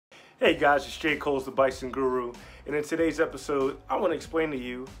Hey guys, it's Jay Coles, the Bison Guru, and in today's episode, I want to explain to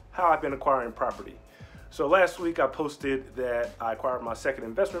you how I've been acquiring property. So last week I posted that I acquired my second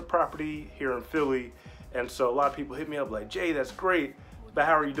investment property here in Philly, and so a lot of people hit me up like, Jay, that's great, but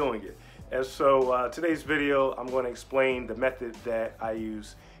how are you doing it? And so today's video, I'm going to explain the method that I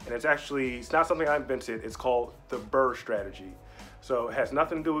use, and it's not something I invented, it's called the BRRRR strategy. So it has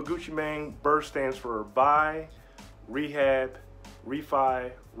nothing to do with Gucci Mane. BRRRR stands for buy, rehab,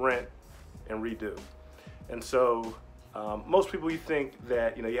 refi, rent, and redo. And so most people, you think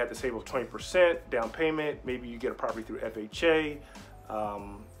that you have to save up 20% down payment. Maybe you get a property through FHA,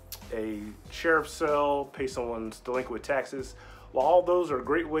 a sheriff's sale, pay someone's delinquent taxes. While all those are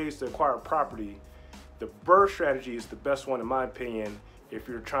great ways to acquire property, the BRRRR strategy is the best one in my opinion if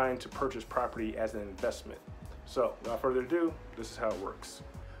you're trying to purchase property as an investment. So without further ado, this is how it works.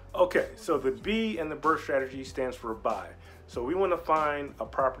 Okay, so the B in the BRRRR strategy stands for buy. So we want to find a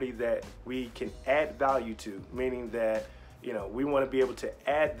property that we can add value to, meaning that we want to be able to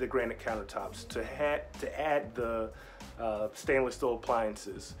add the granite countertops, to add the stainless steel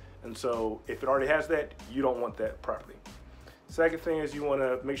appliances. And so if it already has that, you don't want that property. Second thing is you want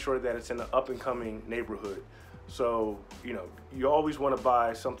to make sure that it's in an up and coming neighborhood. So you always want to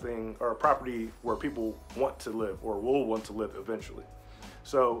buy something or a property where people want to live or will want to live eventually.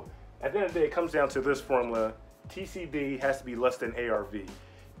 So at the end of the day, it comes down to this formula. TCB has to be less than ARV.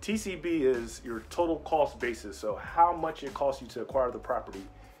 TCB is your total cost basis, so how much it costs you to acquire the property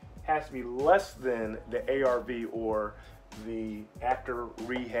has to be less than the ARV, or the after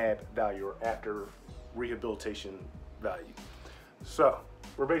rehab value or after rehabilitation value. So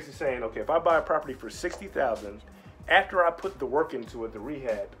we're basically saying, okay, if I buy a property for $60,000, after I put the work into it, the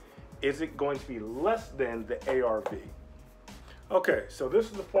rehab, is it going to be less than the ARV? Okay, so this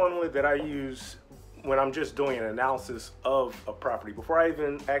is the formula that I use when I'm just doing an analysis of a property. Before I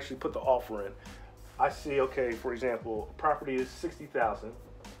even actually put the offer in, I see, okay, for example, property is $60,000.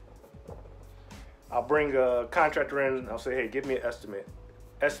 I'll bring a contractor in, I'll say, hey, give me an estimate.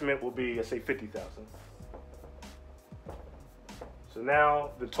 Estimate will be, let's say, $50,000. So now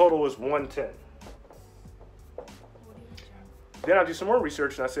the total is 110. Then I do some more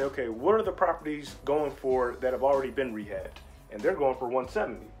research and I say, okay, what are the properties going for that have already been rehabbed? And they're going for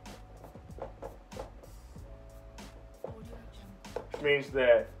 170. Which means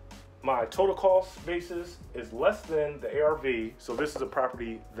that my total cost basis is less than the ARV, so this is a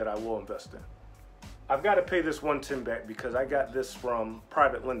property that I will invest in. I've got to pay this 110 back because I got this from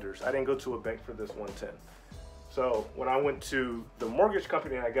private lenders. I didn't go to a bank for this 110. So when I went to the mortgage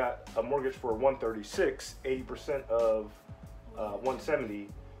company and I got a mortgage for 136, 80% of 170,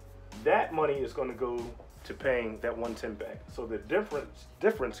 that money is going to go to paying that 110 back. So the difference,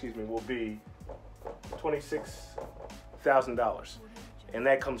 will be $26,000, and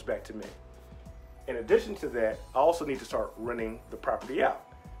that comes back to me. In addition to that, I also need to start renting the property out.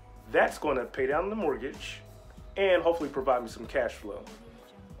 That's going to pay down the mortgage and hopefully provide me some cash flow.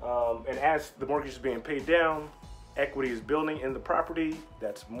 And as the mortgage is being paid down, equity is building in the property.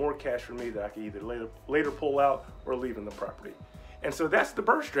 That's more cash for me that I can either later pull out or leave in the property. And so that's the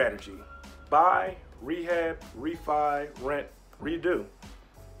BRRRR strategy. Buy, rehab, refi, rent, redo.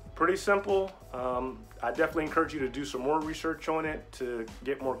 Pretty simple. I definitely encourage you to do some more research on it to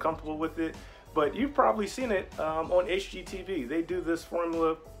get more comfortable with it. But you've probably seen it on HGTV. They do this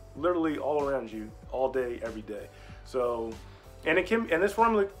formula literally all around you, all day, every day. So, and this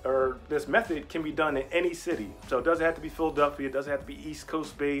formula or this method can be done in any city. So it doesn't have to be Philadelphia. It doesn't have to be East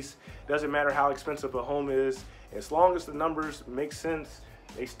Coast based. It doesn't matter how expensive a home is. As long as the numbers make sense,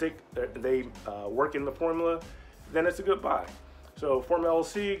 they work in the formula, then it's a good buy. So form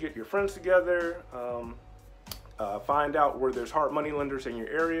LLC, get your friends together, find out where there's hard money lenders in your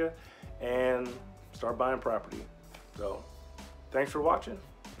area, and start buying property. So thanks for watching.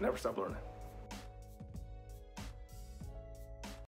 Never stop learning.